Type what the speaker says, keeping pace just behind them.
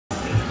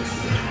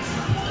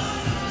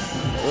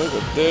Look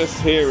at this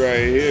here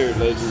right here,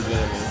 ladies and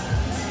gentlemen.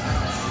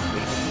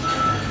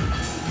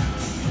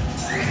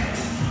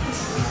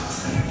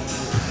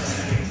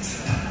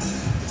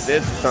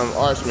 This is some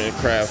artsman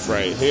crafts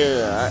right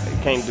here. I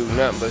can't do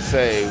nothing but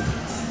say,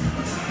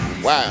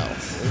 wow.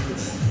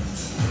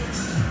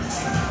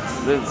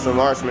 This is some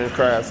artsman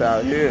crafts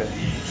out here.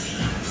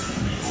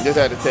 Just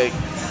had to take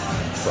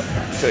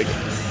it.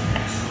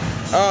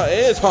 Oh, it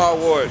is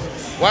Hogwarts.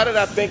 Why did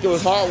I think it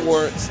was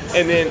Hogwarts?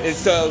 And then it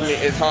tells me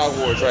it's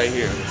Hogwarts right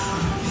here.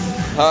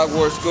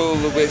 Hogwarts School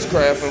of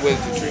Witchcraft and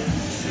Wizardry.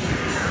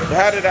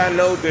 How did I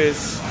know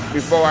this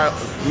before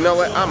you know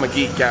what? I'm a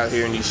geek out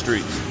here in these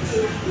streets.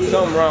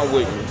 Something wrong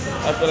with me.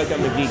 I feel like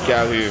I'm a geek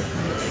out here.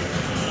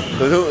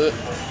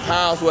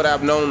 How else would I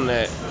have known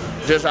that?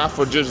 Just off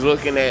of just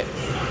looking at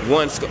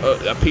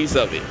a piece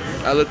of it.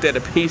 I looked at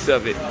a piece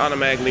of it,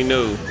 automatically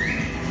knew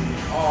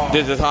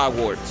this is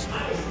Hogwarts.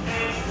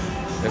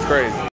 That's crazy.